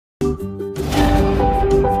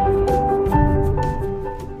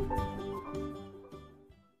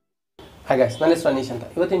Hi guys, ನನ್ನ ಹೆಸರು ಅನೀಶ್ ಅಂತ.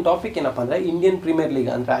 ಇವತ್ತಿನ ಟಾಪಿಕ್ ಏನಪ್ಪ ಅಂದರೆ ಇಂಡಿಯನ್ ಪ್ರೀಮಿಯರ್ ಲೀಗ್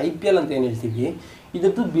ಅಂದರೆ IPL ಅಂತ ಏನು ಹೇಳ್ತೀವಿ,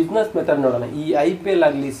 ಇದ್ರದ್ದು ಬಿಸ್ನೆಸ್ ಮೆಥಡ್ ನೋಡೋಣ. ಈ IPL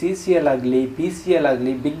ಆಗಲಿ, CCL ಆಗಲಿ, PCL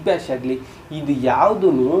ಆಗಲಿ, ಬಿಗ್ ಬ್ಯಾಶ್ ಆಗಲಿ, ಇದು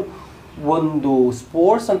ಯಾವುದೂ ಒಂದು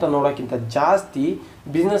ಸ್ಪೋರ್ಟ್ಸ್ ಅಂತ ನೋಡೋಕ್ಕಿಂತ ಜಾಸ್ತಿ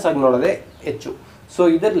ಬಿಸ್ನೆಸ್ ಆಗಿ ನೋಡೋದೇ ಹೆಚ್ಚು. ಸೊ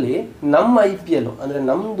ಇದರಲ್ಲಿ ನಮ್ಮ IPL ಅಂದರೆ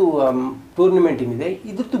ನಮ್ಮದು ಟೂರ್ನಿಮೆಂಟ್ ಏನಿದೆ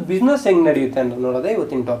ಇದ್ರದ್ದು ಬಿಸ್ನೆಸ್ ಹೆಂಗೆ ನಡೆಯುತ್ತೆ ಅಂತ ನೋಡೋದೇ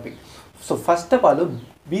ಇವತ್ತಿನ topic. So first of all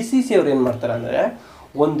BCC ಅವ್ರು ಏನು ಮಾಡ್ತಾರೆ ಅಂದರೆ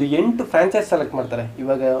ಒಂದು 8 ಫ್ರಾಂಚೈಸ್ ಸೆಲೆಕ್ಟ್ ಮಾಡ್ತಾರೆ.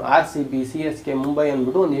 ಇವಾಗ RCB, CSK, ಮುಂಬೈ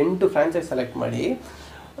ಅಂದ್ಬಿಟ್ಟು ಒಂದು 8 ಫ್ರಾಂಚೈಸ್ ಸೆಲೆಕ್ಟ್ ಮಾಡಿ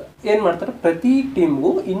ಏನು ಮಾಡ್ತಾರೆ, ಪ್ರತಿ ಟೀಮ್ಗೂ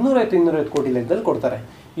 250 ಕೋಟಿ ಲೆಕ್ಕದಲ್ಲಿ ಕೊಡ್ತಾರೆ.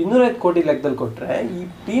 250 ಕೋಟಿ ಲೆಕ್ಕದಲ್ಲಿ ಕೊಟ್ಟರೆ ಈ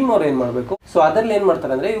ಟೀಮ್ ಅವ್ರು ಏನು ಮಾಡಬೇಕು, ಸೊ ಅದರಲ್ಲಿ ಏನು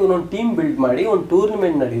ಮಾಡ್ತಾರೆ ಅಂದರೆ ಇವನೊಂದು ಟೀಮ್ ಬಿಲ್ಡ್ ಮಾಡಿ ಒಂದು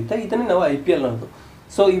ಟೂರ್ನಿಮೆಂಟ್ ನಡೆಯುತ್ತೆ. ಇದನ್ನೇ ನಾವು IPL ಅನ್ನೋದು.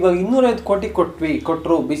 ಸೊ ಇವಾಗ 250 ಕೋಟಿ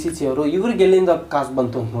ಕೊಟ್ಟರು BCC ಅವರು. ಇವ್ರಿಗೆ ಎಲ್ಲಿಂದ ಕಾಸು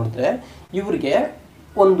ಬಂತು ಅಂತ ನೋಡಿದ್ರೆ ಇವ್ರಿಗೆ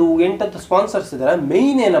ಒಂದು 8 ಸ್ಪಾನ್ಸರ್ಸ್ ಇದ್ದಾರೆ.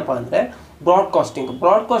 ಮೇಯ್ನ್ ಏನಪ್ಪ ಅಂದರೆ ಬ್ರಾಡ್ಕಾಸ್ಟಿಂಗ್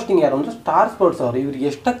ಯಾರು ಅಂದರೆ ಸ್ಟಾರ್ ಸ್ಪೋರ್ಟ್ಸ್ ಅವರು. ಇವ್ರಿಗೆ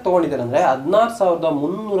ಎಷ್ಟಕ್ಕೆ ತೊಗೊಂಡಿದ್ದಾರೆ ಅಂದರೆ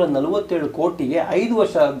 16,347 ಕೋಟಿಗೆ 5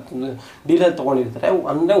 ವರ್ಷ ಡೀಲಲ್ಲಿ ತೊಗೊಂಡಿರ್ತಾರೆ.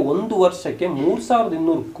 ಅಂದರೆ ಒಂದು ವರ್ಷಕ್ಕೆ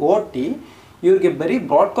 3,200 ಕೋಟಿ ಇವ್ರಿಗೆ ಬರೀ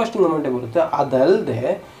ಬ್ರಾಡ್ಕಾಸ್ಟಿಂಗ್ ಅಮೌಂಟೇ ಬರುತ್ತೆ. ಅದಲ್ಲದೆ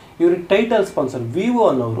ಇವ್ರಿಗೆ ಟೈಟಲ್ ಸ್ಪಾನ್ಸರ್ ವಿವೋ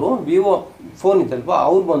ಫೋನ್ ಇದಲ್ವ,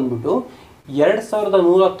 ಅವ್ರು ಬಂದ್ಬಿಟ್ಟು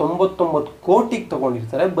 2,199 ಕೋಟಿಗೆ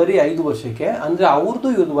ತೊಗೊಂಡಿರ್ತಾರೆ ಬರೀ 5 ವರ್ಷಕ್ಕೆ. ಅಂದರೆ ಅವ್ರದ್ದು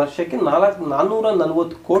ಇವ್ರದ್ದು ವರ್ಷಕ್ಕೆ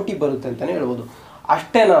 440 ಕೋಟಿ ಬರುತ್ತೆ ಅಂತಲೇ ಹೇಳ್ಬೋದು.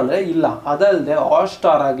 ಅಷ್ಟೇನಾ ಅಂದರೆ ಇಲ್ಲ. ಅದಲ್ಲದೆ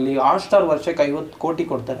ಹಾಟ್ಸ್ಟಾರ್ ವರ್ಷಕ್ಕೆ 50 ಕೋಟಿ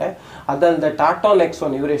ಕೊಡ್ತಾರೆ. ಅದಲ್ಲದೆ ಟಾಟಾ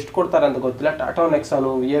ನೆಕ್ಸಾನ್ ಇವರು ಎಷ್ಟು ಕೊಡ್ತಾರೆ ಅಂತ ಗೊತ್ತಿಲ್ಲ. ಟಾಟಾ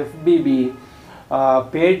ನೆಕ್ಸಾನು, FBB,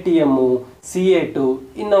 Paytm, C8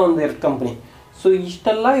 ಇನ್ನೂ ಒಂದು 2 ಕಂಪ್ನಿ. ಸೊ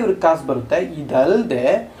ಇಷ್ಟೆಲ್ಲ ಇವ್ರಿಗೆ ಕಾಸು ಬರುತ್ತೆ. ಇದಲ್ಲದೆ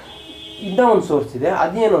ಇನ್ನೂ ಒಂದು ಸೋರ್ಸ್ ಇದೆ,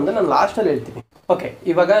 ಅದೇನು ಅಂದರೆ ನಾನು ಲಾಸ್ಟಲ್ಲಿ ಹೇಳ್ತೀನಿ. ಓಕೆ,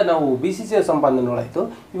 ಇವಾಗ ನಾವು BCC ಸಂಪಾದನೆ ನೋಡಾಯಿತು.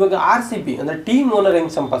 ಇವಾಗ RCB ಅಂದರೆ ಟೀಮ್ ಓನರ್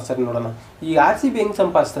ಹೆಂಗೆ ಸಂಪಾದಿಸ್ತಾರೆ ನೋಡೋಣ. ಈ RCB ಹೆಂಗೆ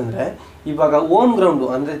ಸಂಪಾದಿಸ್ತಂದರೆ ಇವಾಗ ಓನ್ ಗ್ರೌಂಡು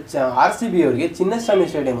ಅಂದರೆ RCB ಅವರಿಗೆ ಚಿನ್ನಸ್ವಾಮಿ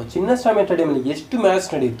ಸ್ಟೇಡಿಯಮಲ್ಲಿ ಎಷ್ಟು ಮ್ಯಾಚ್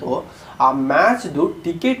ನಡೀತೋ ಆ ಮ್ಯಾಚ್ದು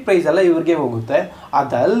ಟಿಕೆಟ್ ಪ್ರೈಸ್ ಎಲ್ಲ ಇವ್ರಿಗೆ ಹೋಗುತ್ತೆ.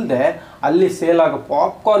 ಅದಲ್ಲದೆ ಅಲ್ಲಿ ಸೇಲ್ ಆಗೋ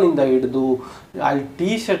ಪಾಪ್ಕಾರ್ನಿಂದ ಹಿಡಿದು ಅಲ್ಲಿ ಟೀ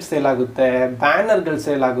ಶರ್ಟ್ ಸೇಲ್ ಆಗುತ್ತೆ, ಬ್ಯಾನರ್ಗಳು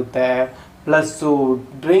ಸೇಲ್ ಆಗುತ್ತೆ, ಪ್ಲಸ್ಸು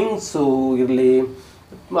ಡ್ರಿಂಕ್ಸು ಇರಲಿ,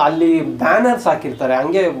 ಅಲ್ಲಿ ಬ್ಯಾನರ್ಸ್ ಹಾಕಿರ್ತಾರೆ,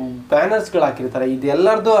 ಹಂಗೆ ಬ್ಯಾನರ್ಸ್ಗಳು ಹಾಕಿರ್ತಾರೆ.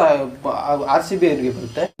 ಇದೆಲ್ಲರದು RCB ಅವರಿಗೆ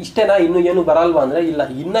ಬರುತ್ತೆ. ಇಷ್ಟೇನಾ, ಇನ್ನು ಏನು ಬರಲ್ವಾ ಅಂದರೆ ಇಲ್ಲ,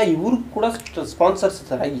 ಇನ್ನು ಇವ್ರು ಕೂಡ ಸ್ಪಾನ್ಸರ್ಸ್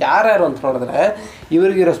ಇರ್ತಾರೆ. ಯಾರ್ಯಾರು ಅಂತ ನೋಡಿದ್ರೆ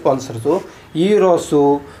ಇವ್ರಿಗಿರೋ ಸ್ಪಾನ್ಸರ್ಸು ಹೀರೋಸು,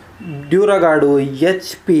 ಡ್ಯೂರಾಗಾಡು,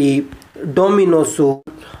 HP, ಡೊಮಿನೋಸು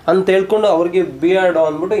ಅಂತ ಹೇಳ್ಕೊಂಡು ಅವ್ರಿಗೆ ಬಿಯರ್ಡೋ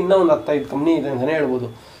ಅಂದ್ಬಿಟ್ಟು ಇನ್ನೂ ಒಂದು 15 ಕಂಪ್ನಿ ಇದೆ ಅಂತಲೇ ಹೇಳ್ಬೋದು.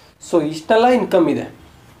 ಸೊ ಇಷ್ಟೆಲ್ಲ ಇನ್ಕಮ್ ಇದೆ.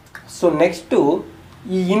 ಸೊ ನೆಕ್ಸ್ಟು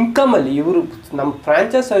ಈ ಇನ್ಕಮಲ್ಲಿ ಇವರು ನಮ್ಮ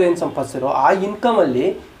ಫ್ರಾಂಚೈಸ್ ಅವ್ರು ಏನು ಸಂಪಾದಿಸಿರೋ ಆ ಇನ್ಕಮಲ್ಲಿ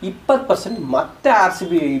 20% ಮತ್ತೆ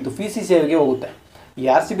RCB ಇದು PCC ಅವರಿಗೆ ಹೋಗುತ್ತೆ. ಈ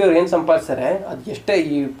RCB ಅವ್ರು ಏನು ಸಂಪಾದಿಸ್ತಾರೆ ಅದು ಎಷ್ಟೇ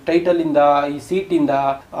ಈ ಟೈಟಲಿಂದ, ಈ ಸೀಟಿಂದ,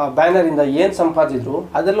 ಬ್ಯಾನರಿಂದ ಏನು ಸಂಪಾದಿಸಿದ್ರು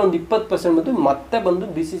ಅದರಲ್ಲಿ ಒಂದು 20% ಮತ್ತೆ ಬಂದು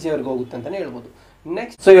BCC ಅವ್ರಿಗೆ ಹೋಗುತ್ತೆ ಅಂತಲೇ ಹೇಳ್ಬೋದು.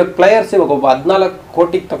 ನೆಕ್ಸ್ಟ್ ಸೊ ಇವಾಗ ಪ್ಲೇಯರ್ಸ್ ಇವಾಗ ಒಬ್ಬ 14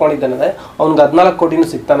 ಕೋಟಿಗೆ ತೊಗೊಂಡಿದ್ದಾನೆ, ಅವ್ನಿಗೆ 14 ಕೋಟಿನೂ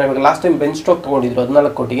ಸಿಗ್ತಾನೆ. ಇವಾಗ ಲಾಸ್ಟ್ ಟೈಮ್ ಬೆನ್ ಸ್ಟೋಕ್ ತೊಗೊಂಡಿದ್ರು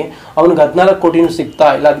 14 ಕೋಟಿಗೆ, ಅವ್ನಿಗೆ 14 ಕೋಟಿನೂ ಸಿಗ್ತಾ,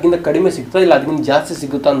 ಇಲ್ಲ ಅದಕ್ಕಿಂತ ಕಡಿಮೆ ಸಿಗ್ತಾ, ಇಲ್ಲ ಅದಕ್ಕಿಂತ ಜಾಸ್ತಿ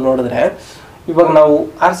ಸಿಗುತ್ತಾ ಅಂತ ನೋಡಿದ್ರೆ ಇವಾಗ ನಾವು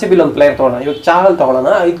RCB ಒಂದು ಪ್ಲೇಯರ್ ತೊಗೊಳ್ಳೋಣ. ಇವಾಗ ಚಾಹಲ್ ತೊಗೊಳ್ಳೋಣ,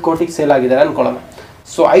 5 ಕೋಟಿಗೆ ಸೇಲ್ ಆಗಿದ್ದಾರೆ ಅಂದ್ಕೊಳ್ಳೋಣ.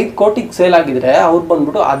 ಸೊ 5 ಕೋಟಿಗೆ ಸೇಲ್ ಆಗಿದ್ರೆ ಅವ್ರು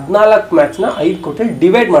ಬಂದ್ಬಿಟ್ಟು 14 ಮ್ಯಾಚ್ನ 5 ಕೋಟಿ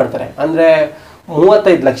ಡಿವೈಡ್ ಮಾಡ್ತಾರೆ. ಅಂದರೆ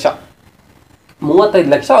 35 ಲಕ್ಷ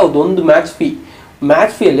ಅವ್ರದ್ದು ಒಂದು ಮ್ಯಾಚ್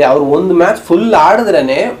ಫೀಯಲ್ಲಿ ಅವ್ರು ಒಂದು ಮ್ಯಾಚ್ ಫುಲ್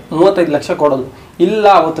ಆಡಿದ್ರೇ 35 ಲಕ್ಷ ಕೊಡೋದು. ಇಲ್ಲ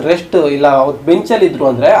ಅವತ್ತು ರೆಸ್ಟ್, ಇಲ್ಲ ಅವತ್ತು ಬೆಂಚಲ್ಲಿ ಇದ್ರು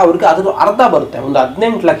ಅಂದರೆ ಅವ್ರಿಗೆ ಅದ್ರ ಅರ್ಧ ಬರುತ್ತೆ, ಒಂದು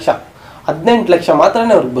 18 ಲಕ್ಷ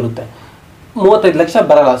ಮಾತ್ರನೇ ಅವ್ರಿಗೆ ಬರುತ್ತೆ, 35 ಲಕ್ಷ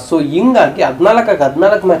ಬರಲ್ಲ. ಸೊ ಹಿಂಗಾಗಿ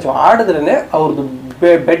 14 ಮ್ಯಾಚ್ ಆಡಿದ್ರೇ ಅವ್ರದ್ದು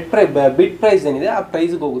ಬಿಡ್ ಪ್ರೈಸ್ ಏನಿದೆ ಆ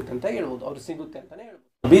ಪ್ರೈಸ್ಗೆ ಹೋಗುತ್ತೆ ಅಂತ ಹೇಳ್ಬೋದು, ಅವ್ರಿಗೆ ಸಿಗುತ್ತೆ ಅಂತಲೇ ಹೇಳ್ಬೋದು.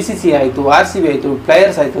 BCC ಆಯಿತು, RCB ಆಯಿತು,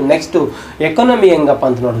 ಪ್ಲೇಯರ್ಸ್ ಆಯಿತು. ನೆಕ್ಸ್ಟು ಎಕಾನಮಿ ಹೆಂಗಪ್ಪ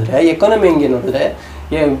ಅಂತ ನೋಡಿದ್ರೆ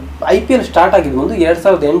IPL ಸ್ಟಾರ್ಟ್ ಆಗಿದ್ದು ಒಂದು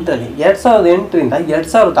 2008ರಲ್ಲಿ. 2008ರಿಂದ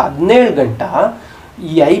 2017 ಗಂಟ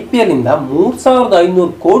ಈ IPL ಇಂದ 3,500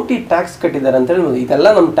 ಕೋಟಿ ಟ್ಯಾಕ್ಸ್ ಕಟ್ಟಿದ್ದಾರೆ ಅಂತ ಹೇಳ್ಬೋದು. ಇದೆಲ್ಲ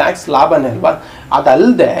ನಮ್ಮ ಟ್ಯಾಕ್ಸ್ ಲಾಭನೇ ಅಲ್ವಾ.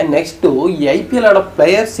 ಅದಲ್ಲದೆ ನೆಕ್ಸ್ಟು ಈ IPL ಆಡೋ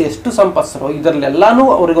ಪ್ಲೇಯರ್ಸ್ ಎಷ್ಟು ಸಂಪಾದಿಸ್ತಾರೋ ಇದರಲ್ಲೆಲ್ಲನೂ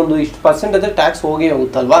ಅವ್ರಿಗೊಂದು ಇಷ್ಟು ಪರ್ಸೆಂಟೇಜ್ ಟ್ಯಾಕ್ಸ್ ಹೋಗೇ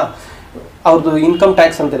ಹೋಗುತ್ತಲ್ವಾ, ಅವ್ರದ್ದು ಇನ್ಕಮ್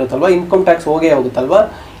ಟ್ಯಾಕ್ಸ್ ಅಂತ ಇರುತ್ತಲ್ವ, ಇನ್ಕಮ್ ಟ್ಯಾಕ್ಸ್ ಹೋಗೇ ಹೋಗುತ್ತಲ್ವ.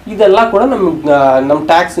 ಇದೆಲ್ಲ ಕೂಡ ನಮ್ಮ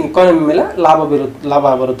ಟ್ಯಾಕ್ಸ್ ಇಕಾನಮಿ ಮೇಲೆ ಲಾಭ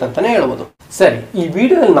ಬರುತ್ತೆ ಅಂತಲೇ ಹೇಳ್ಬೋದು. ಸರಿ, ಈ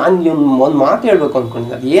ವಿಡಿಯೋದಲ್ಲಿ ನಾನು ಒಂದು ಮಾತು ಹೇಳ್ಬೇಕು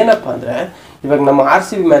ಅಂದ್ಕೊಂಡಿದ್ದೆ. ಅದು ಏನಪ್ಪ ಅಂದರೆ ಇವಾಗ ನಮ್ಮ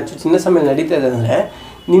RCB ಮ್ಯಾಚು ಚಿನ್ನಸ್ವಾಮಿಯಲ್ಲಿ ನಡೀತಾ ಇದೆ ಅಂದರೆ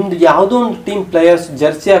ನಿಮ್ದು ಯಾವುದೋ ಒಂದು ಟೀಮ್ ಪ್ಲೇಯರ್ಸ್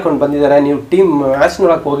ಜರ್ಸಿ ಹಾಕೊಂಡು ಬಂದಿದ್ದಾರೆ, ನೀವು ಟೀಮ್ ಮ್ಯಾಚ್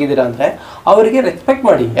ನೋಡೋಕೆ ಹೋಗಿದ್ದೀರಾ ಅಂದರೆ ಅವರಿಗೆ ರೆಸ್ಪೆಕ್ಟ್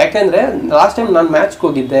ಮಾಡಿ. ಯಾಕೆಂದರೆ ಲಾಸ್ಟ್ ಟೈಮ್ ನಾನು ಮ್ಯಾಚ್ಗೆ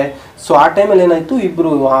ಹೋಗಿದ್ದೆ. ಸೊ ಆ ಟೈಮಲ್ಲಿ ಏನಾಯಿತು,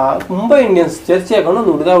 ಇಬ್ಬರು ಮುಂಬೈ ಇಂಡಿಯನ್ಸ್ ಜರ್ಸಿ ಹಾಕೊಂಡು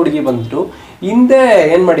ಒಂದು ಹುಡುಗಿ ಬಂದರು. ಹಿಂದೆ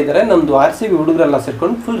ಏನು ಮಾಡಿದ್ದಾರೆ, ನಮ್ಮದು RCB ಹುಡುಗರೆಲ್ಲ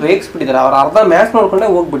ಸೇರ್ಕೊಂಡು ಫುಲ್ ರೇಗಿಸ್ಬಿಟ್ಟಿದ್ದಾರೆ. ಅವ್ರು ಅರ್ಧ ಮ್ಯಾಚ್ ನೋಡ್ಕೊಂಡೇ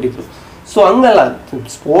ಹೋಗ್ಬಿಟ್ಟಿದ್ರು. ಸೊ ಹಂಗಲ್ಲ,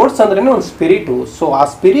 ಸ್ಪೋರ್ಟ್ಸ್ ಅಂದ್ರೇ ಒಂದು ಸ್ಪಿರಿಟು. ಸೊ ಆ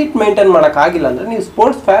ಸ್ಪಿರಿಟ್ ಮೇಂಟೈನ್ ಮಾಡೋಕ್ಕಾಗಿಲ್ಲ ಅಂದರೆ ನೀವು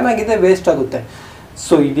ಸ್ಪೋರ್ಟ್ಸ್ ಫ್ಯಾನ್ ಆಗಿದ್ದರೆ ವೇಸ್ಟ್ ಆಗುತ್ತೆ.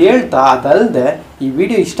 ಸೊ ಇದು ಹೇಳ್ತಾ, ಅದಲ್ಲದೆ ಈ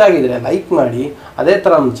ವಿಡಿಯೋ ಇಷ್ಟ ಆಗಿದ್ರೆ ಲೈಕ್ ಮಾಡಿ, ಅದೇ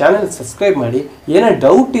ಥರ ನಮ್ಮ ಚಾನೆಲ್ ಸಬ್ಸ್ಕ್ರೈಬ್ ಮಾಡಿ. ಏನೇ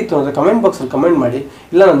ಡೌಟ್ ಇತ್ತು ಅಂದರೆ ಕಮೆಂಟ್ ಬಾಕ್ಸಲ್ಲಿ ಕಮೆಂಟ್ ಮಾಡಿ,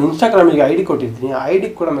 ಇಲ್ಲ ನಾನು ಇನ್ಸ್ಟಾಗ್ರಾಮಿಗೆ ID ಕೊಟ್ಟಿರ್ತೀನಿ, ಆ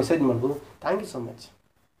ID ಕೂಡ ಮೆಸೇಜ್ ಮಾಡ್ಬೋದು. Thank you so much.